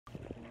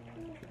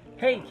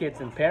Hey kids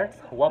and parents,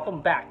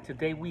 welcome back.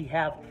 Today we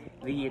have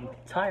the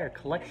entire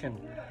collection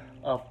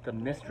of the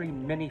mystery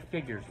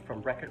minifigures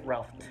from Wreck-It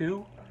Ralph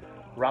 2,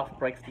 Ralph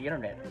Breaks the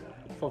Internet.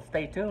 So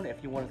stay tuned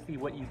if you want to see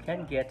what you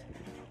can get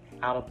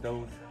out of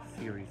those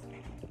series.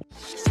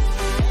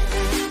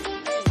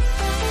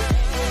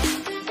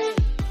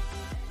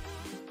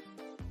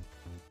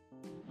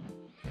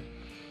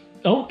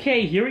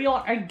 Okay, here we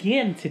are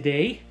again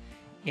today,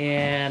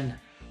 and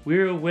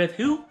we're with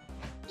who?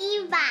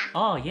 Eva.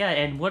 Oh yeah,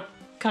 and what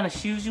kind of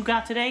shoes you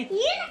got today?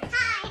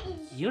 Unicorn.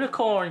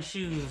 Unicorn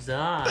shoes.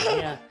 Ah,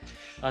 yeah.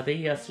 Are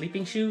they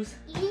sleeping shoes?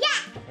 Yeah.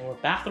 Or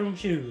bathroom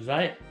shoes,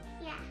 right?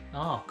 Yeah.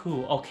 Oh,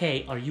 cool.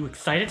 Okay, are you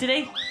excited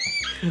today?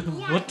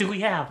 Yeah. What do we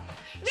have?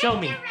 Show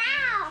me.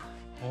 Ralph.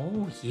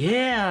 Oh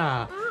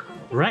yeah.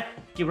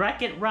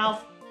 Wreck-It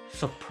Ralph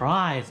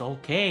surprise.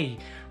 Okay.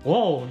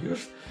 Whoa,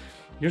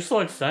 you're so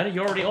excited.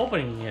 You're already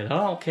opening it.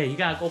 Huh? Okay, you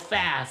gotta go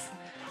fast.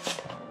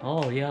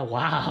 Oh yeah.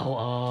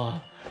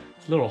 Wow.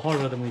 It's a little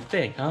harder than we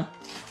think, huh?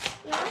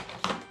 Yeah.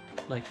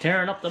 Like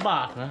tearing up the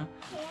box, huh?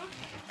 Yeah.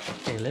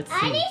 Okay, let's see.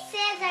 I need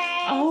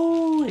scissors.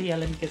 Oh, yeah,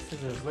 let me get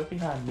scissors right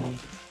behind me.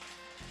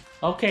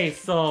 Okay,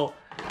 so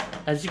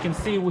as you can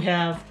see, we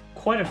have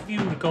quite a few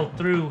to go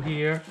through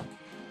here.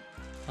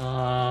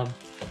 So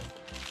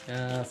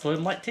it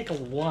might take a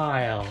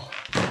while.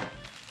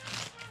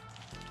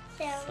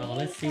 So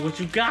let's see what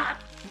you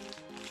got.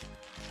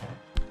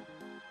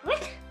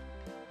 What?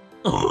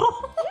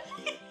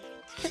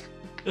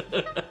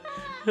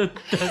 That's... It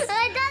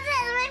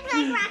doesn't look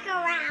like Wreck-It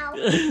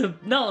Ralph.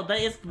 No, that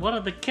is one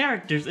of the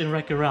characters in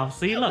Wreck-It Ralph.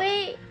 See, look.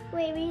 Wait,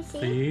 we see.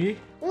 See?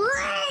 What?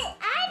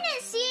 I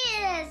didn't see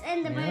this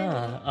in the movie.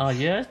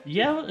 Yeah.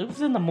 Yeah, it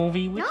was in the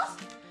movie. No?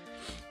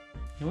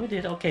 Yeah, we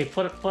did. Okay,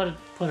 put it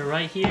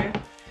right here.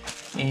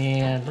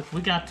 And look,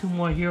 we got two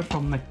more here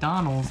from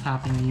McDonald's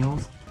Happy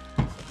Meals.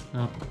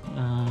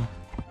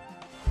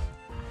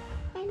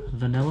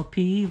 Vanilla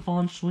Pea,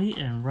 Von Sweet,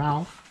 and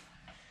Ralph.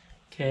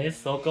 Okay,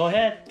 so go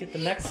ahead, get the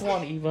next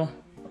one, Eva.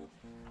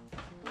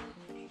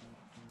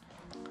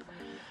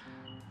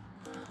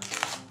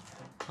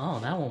 Oh,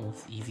 that one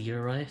was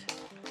easier, right?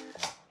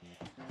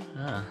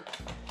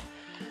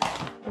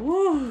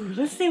 Woo!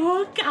 Let's see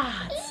what we got.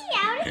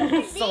 I wanna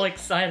get the So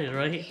excited,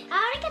 right? I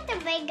wanna get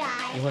the big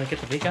guy. You want to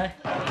get the big guy?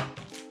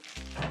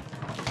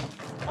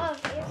 Oh,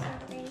 here's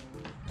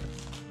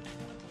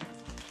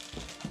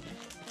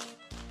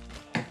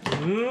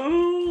something.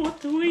 Ooh, what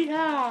do we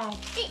have?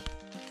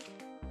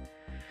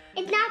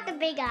 It's not the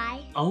big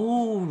guy.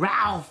 Oh,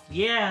 Ralph.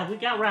 Yeah, we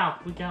got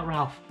Ralph. But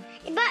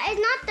it's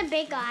not the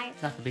big guy.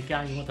 It's not the big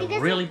guy. You want the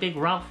Because really big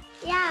Ralph?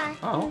 Yeah.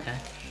 Oh, okay.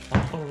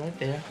 I'll put it right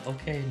there.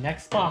 Okay,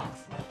 next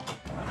box.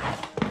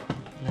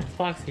 Next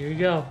box, here you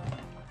go.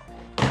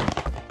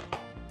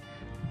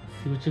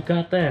 See what you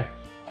got there.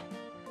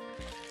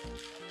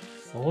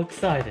 So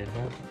excited,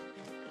 huh?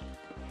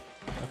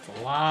 That's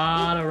a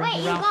lot of Wait,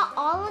 you Ralph. got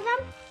all of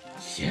them?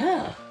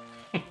 Yeah.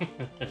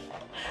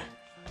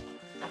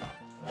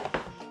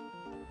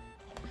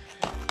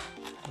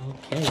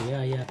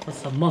 Okay, yeah. Put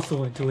some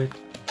muscle into it.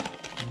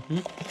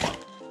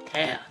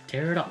 Yeah,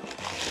 tear it up.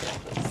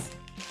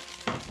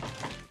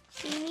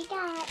 See, we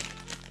got.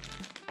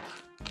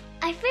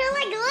 I feel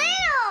like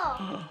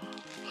little.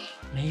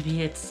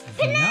 Maybe it's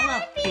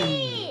Vanilla Pea.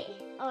 Penelope.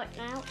 Oh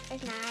no,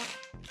 it's not.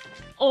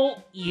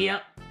 Oh,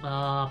 yeah.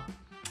 I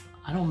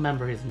don't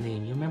remember his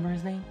name. You remember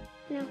his name?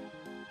 No.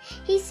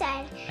 He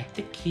said. I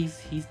think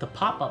he's the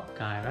pop-up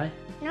guy, right?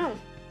 No.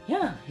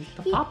 Yeah, he's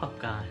the pop-up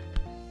guy.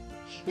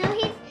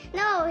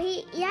 No,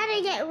 he had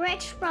to get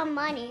rich from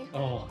money.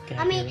 Oh, okay.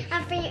 I mean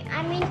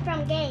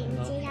from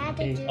games. He had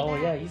to do that. Oh,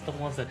 yeah, he's the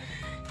ones that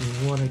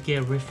you want to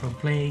get rich from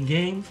playing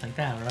games like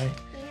that, right?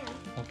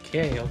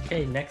 Yeah.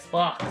 Okay, next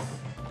box.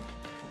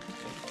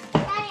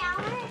 Daddy,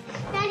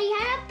 Daddy, you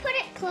had to put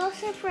it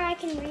closer so I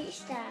can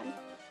reach them.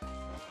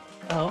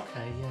 Oh,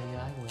 okay,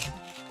 yeah, I will.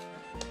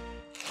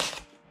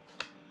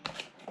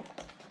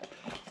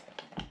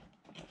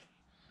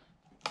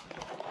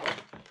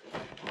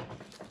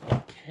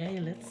 Okay,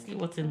 let's see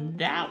what's in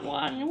that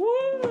one.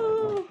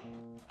 Woo!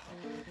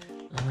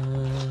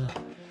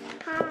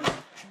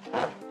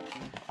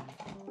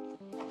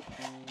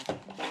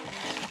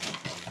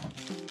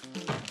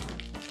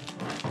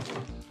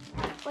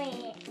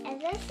 Wait, and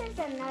this is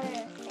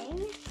another thing?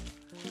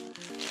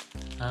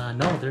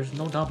 No, there's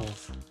no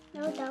doubles.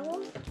 No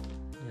doubles?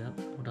 Yep,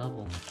 no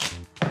doubles.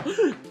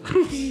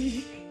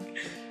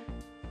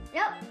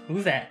 Nope.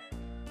 Who's that?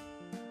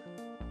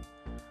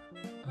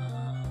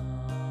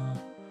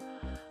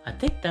 I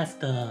think that's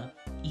the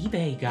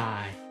eBay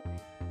guy.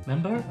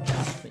 Remember?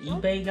 The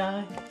eBay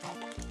guy?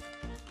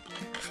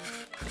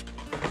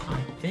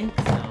 I think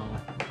so. I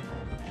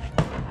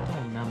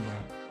don't remember.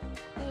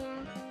 Yeah.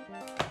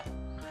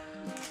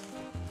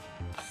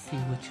 Let's see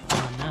what you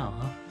got now,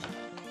 huh?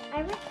 I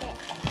ripped it.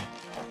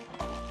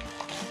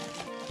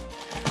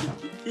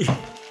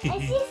 I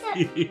see some.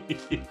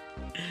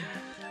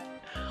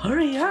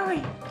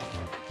 Hurry!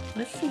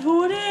 Let's see who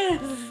it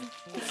is.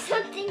 It's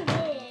something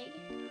big.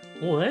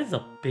 Oh, that's a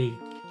big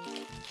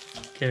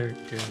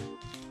character.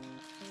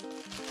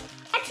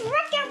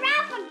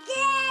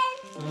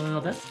 Oh,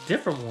 that's a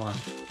different one.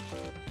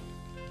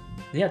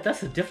 Yeah,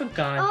 that's a different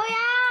guy. Oh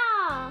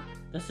yeah.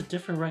 That's a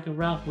different Wreck-It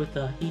Ralph with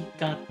he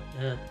got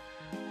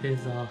his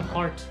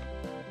heart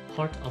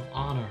of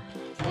honor.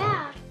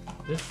 Yeah.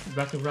 This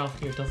Wreck-It Ralph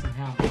here doesn't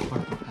have the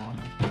heart of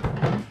honor.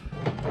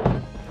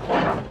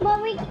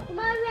 But we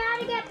had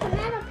to get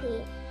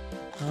Penelope.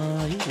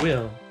 You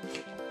will.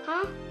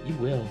 Huh? You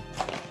will.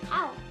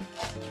 How?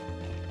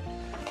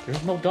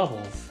 There's no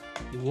doubles.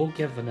 You will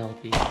get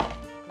Vanellope.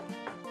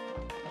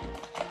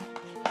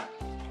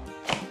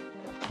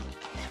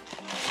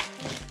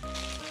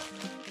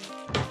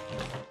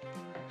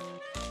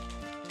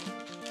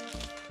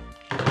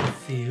 Let's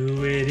see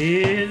who it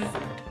is.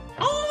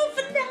 Oh,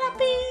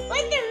 Vanellope!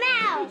 With the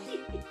mouse.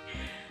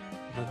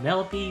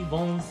 Vanellope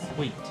Von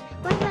Sweet.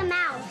 With the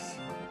mouse.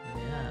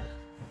 Yeah.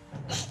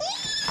 I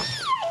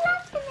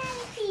love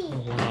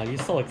Penelope. Wow, you're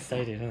so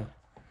excited,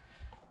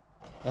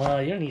 huh?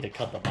 You need to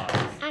cut the box.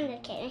 I'm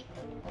just kidding.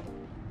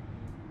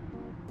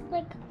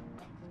 Like.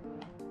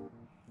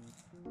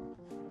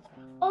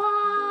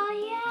 Oh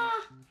yeah.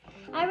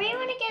 I really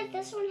want to get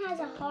this one has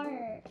a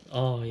heart.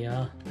 Oh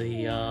yeah,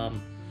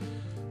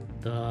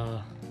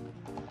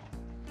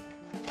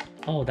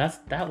 oh,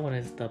 that one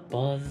is the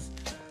Buzz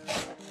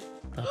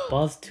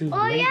Tube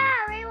Oh lady. yeah,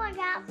 I really want to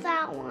get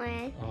that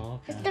one. Oh,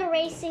 It's okay. the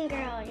racing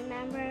girl,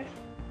 remember?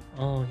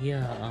 Oh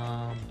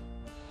yeah,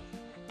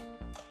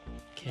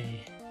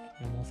 okay,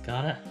 almost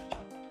got it.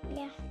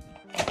 Yeah.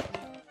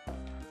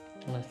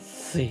 Let's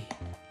see.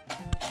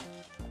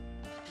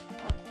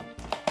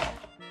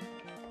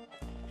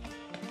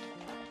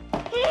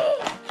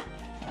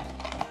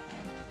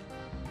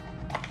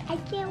 I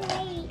can't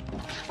wait.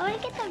 I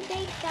want to get the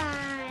big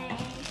guy.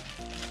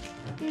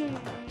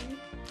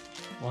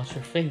 Wash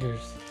your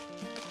fingers.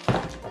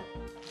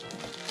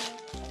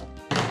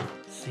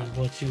 See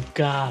what you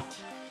got.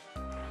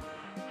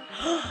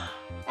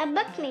 A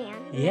bookman.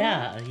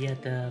 Yeah,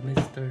 the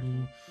Mr.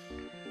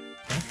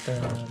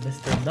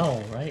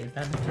 No, right? Is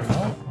that Mr.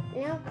 No?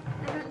 No,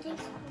 I don't think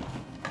so.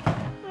 I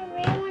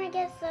really want to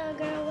get the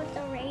girl with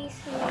the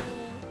racing.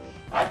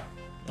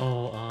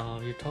 Oh,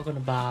 you're talking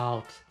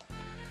about.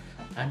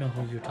 I know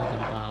who you're talking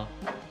about.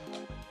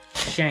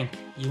 Shank.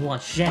 You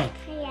want Shank.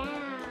 Yeah, I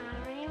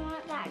really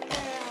want that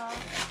girl.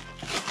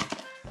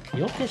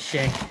 You'll get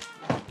Shank.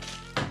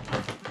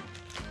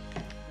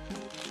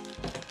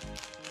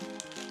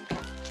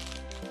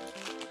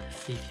 Let's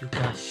see if you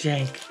got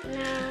Shank.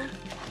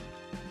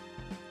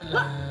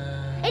 No.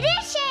 It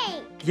is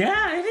Shank!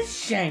 Yeah, it is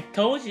Shank.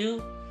 Told you.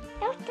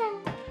 What the?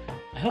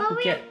 I hope Oh, we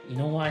we- get. You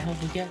know what I hope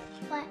we get?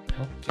 What? I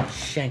hope we get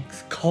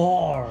Shank's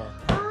car.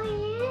 Oh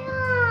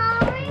yeah,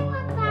 I really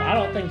want that. I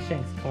don't think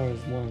Shank's car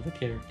is one of the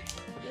characters.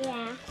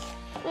 Yeah.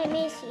 Let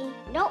me see.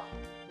 Nope,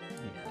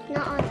 Yeah.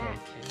 not on that.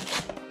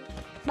 Okay.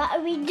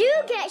 But we do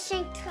get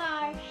Shank's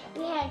car.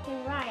 We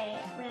can ride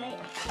it, right?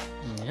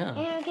 Yeah.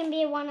 And it can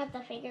be one of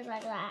the figures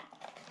like that.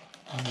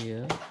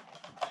 Yeah.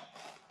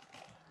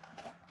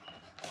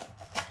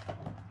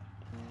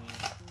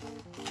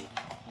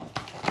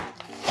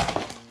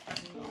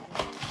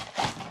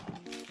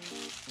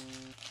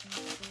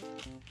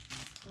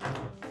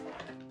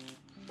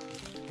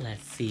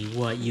 Let's see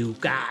what you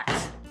got.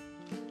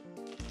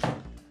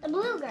 The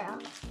blue girl.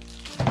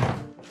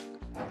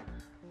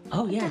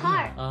 Oh yeah, The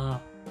heart. yeah.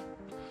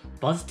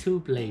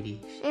 BuzzTube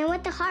lady. And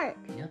with the heart.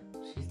 Yep,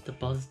 she's the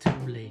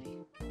BuzzTube lady.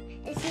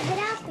 Let's see what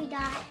else we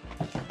got.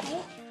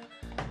 Right?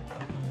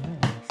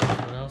 Let's see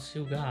what else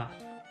you got?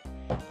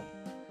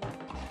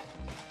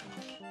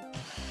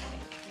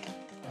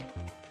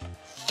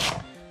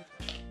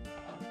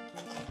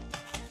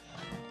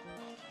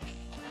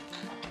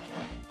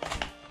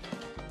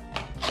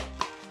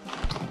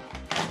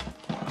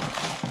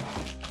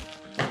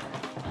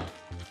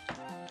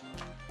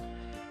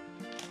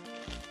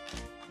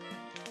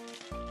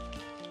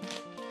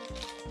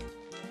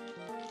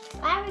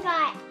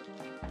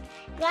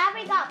 Glad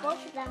we got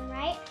both of them,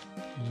 right?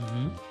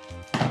 Mm-hmm.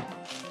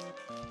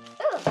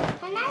 Ooh,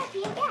 Penelope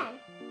again.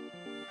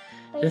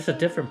 But This is a you-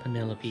 different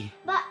Penelope.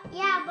 But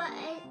yeah, but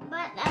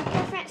a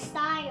different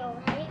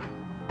style, right?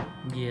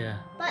 Yeah.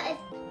 But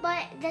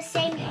the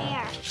same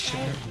hair,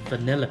 right?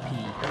 Vanellope.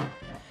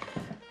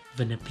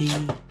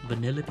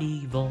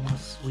 Vanellope Von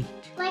Sweet.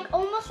 Like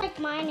almost like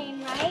my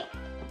name, right?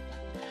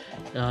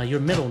 Your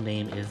middle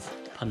name is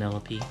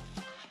Penelope.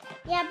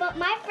 Yeah, but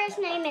my first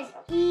name is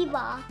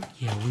Eva.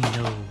 Yeah, we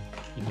know.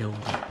 We know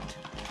that.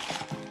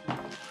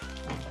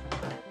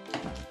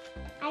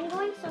 I'm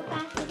going so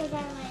fast because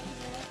I like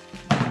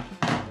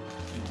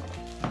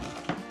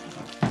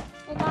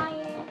the guy.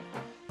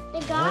 The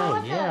guy Oh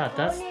with yeah, the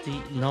that's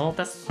bonnet. no,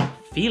 that's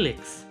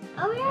Felix.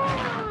 Oh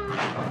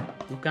yeah.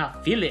 You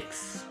got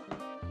Felix.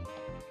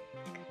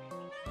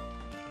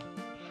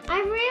 I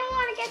really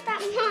want to get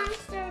that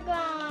monster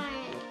guy.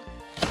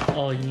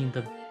 Oh, you mean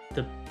the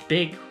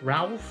big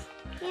Ralph?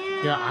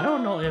 Yeah. Yeah, I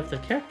don't know if the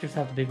characters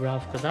have the big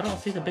Ralph because I don't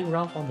see the big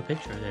Ralph on the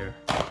picture there.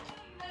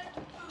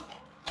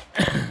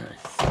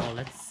 So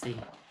let's see.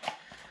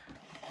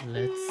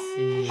 Let's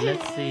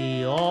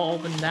see. Oh,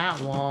 open that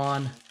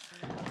one.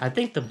 I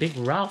think the Big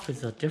Ralph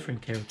is a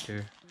different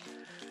character.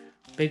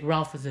 Big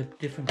Ralph is a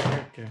different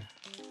character.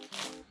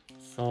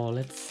 So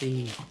let's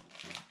see.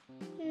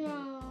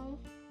 No.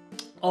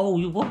 Oh,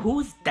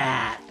 who's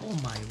that? Oh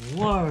my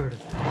word.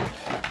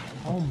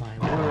 Oh my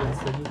word.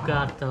 So you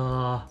got the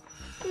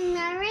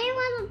I really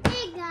want the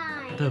big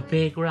guy. the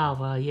Big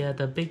Ralph. Yeah,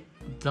 the big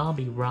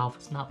zombie Ralph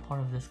is not part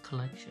of this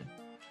collection.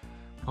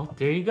 Oh,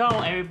 there you go,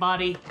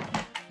 everybody.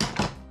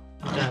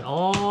 We got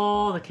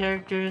all the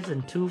characters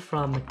and 2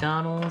 from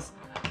McDonald's.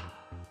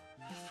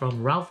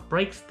 From Ralph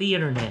Breaks the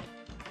Internet.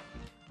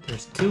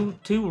 There's two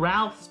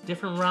Ralphs,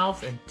 different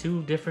Ralphs, and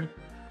 2 different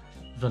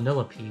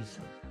Vanillipes.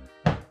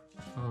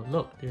 Oh,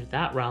 look, there's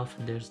that Ralph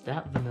and there's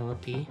that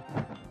Vanillipe.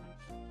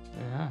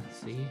 Yeah,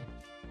 see?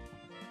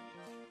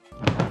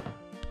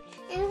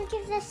 And look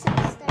at this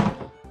study.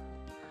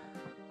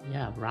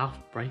 Yeah, Ralph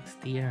Breaks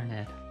the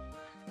Internet.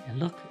 And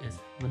look, it's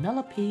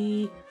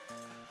Vanillipe.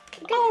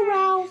 Oh,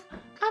 Ralph,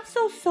 I'm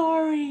so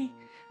sorry.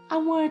 I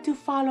wanted to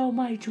follow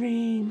my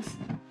dreams.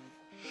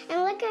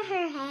 And look at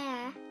her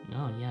hair.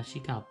 Oh, yeah, she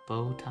got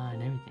bow tie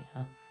and everything,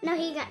 huh? No,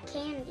 he got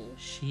candy.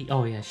 She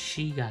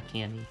got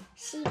candy.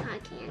 She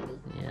got candy.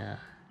 Yeah.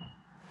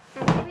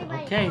 And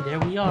everybody Okay, calm. there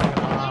we are.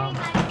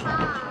 Everybody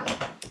calm.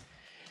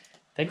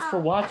 Thanks for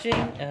watching.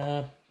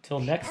 Till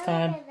next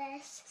time. Look at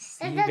this.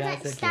 See That you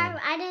doesn't guys start.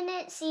 again. I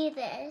didn't see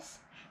this,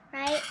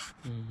 right?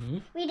 Mm-hmm.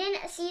 We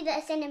didn't see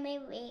this in the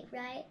movie,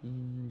 right?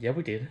 Yeah,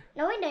 we did.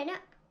 No, we didn't.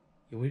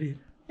 Yeah, we did.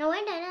 No,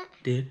 we didn't.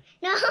 Did.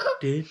 No.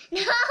 Did.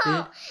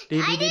 No.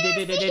 Did. I didn't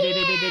see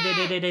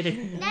it.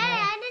 Did. Daddy,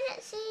 I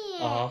didn't see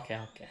it. Oh, okay.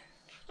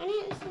 I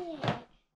didn't see it.